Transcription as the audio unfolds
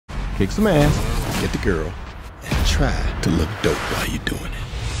kick some ass, get the girl, and try to look dope while you're doing it.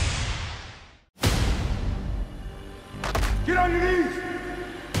 Get on your knees!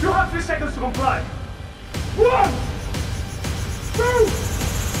 You have 3 seconds to comply. 1,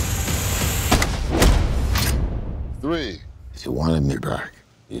 2, 3. If you wanted me back,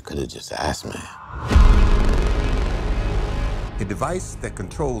 you could have just asked me. A device that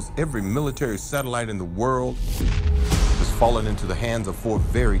controls every military satellite in the world has fallen into the hands of 4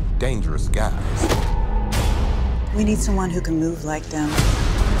 very dangerous guys. We need someone who can move like them,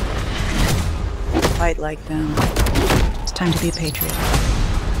 fight like them. It's time to be a patriot.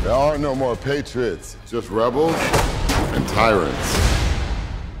 There are no more patriots, just rebels and tyrants.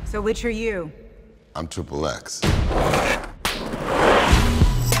 So which are you? I'm XXX.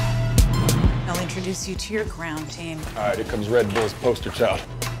 I'll introduce you to your ground team. All right, here comes Red Bull's poster child.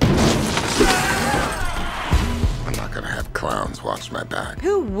 I'm not gonna have clowns watch my back.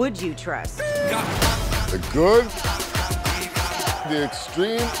 Who would you trust? The good, the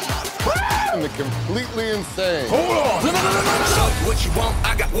extreme, and the completely insane. Hold on! What you want,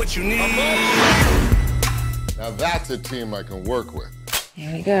 I got what you need. Now that's a team I can work with.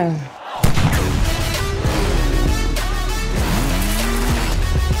 Here we go.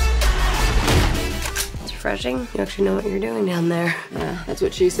 It's refreshing. You actually know what you're doing down there. Yeah, that's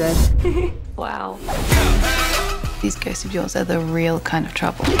what she said. Wow. These guys of yours are the real kind of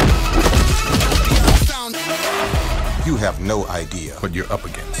trouble. You have no idea what you're up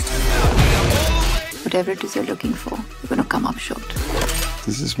against. Whatever it is you're looking for, you're gonna come up short.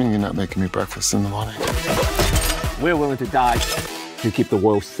 Does this mean you're not making me breakfast in the morning? We're willing to die to keep the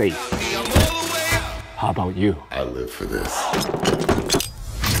world safe. How about you? I live for this.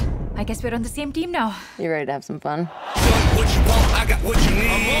 I guess we're on the same team now. You ready to have some fun? What you want, I got what you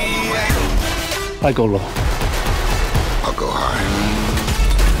need. I go low. I'll go high.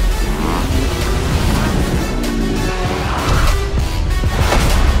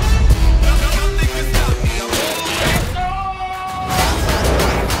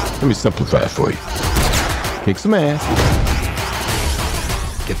 Let me simplify it for you. Kick some ass,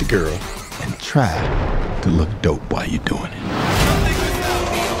 get the girl, and try to look dope while you're doing it.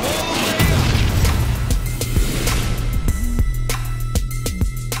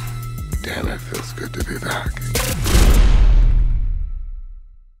 Damn, it feels good to be back.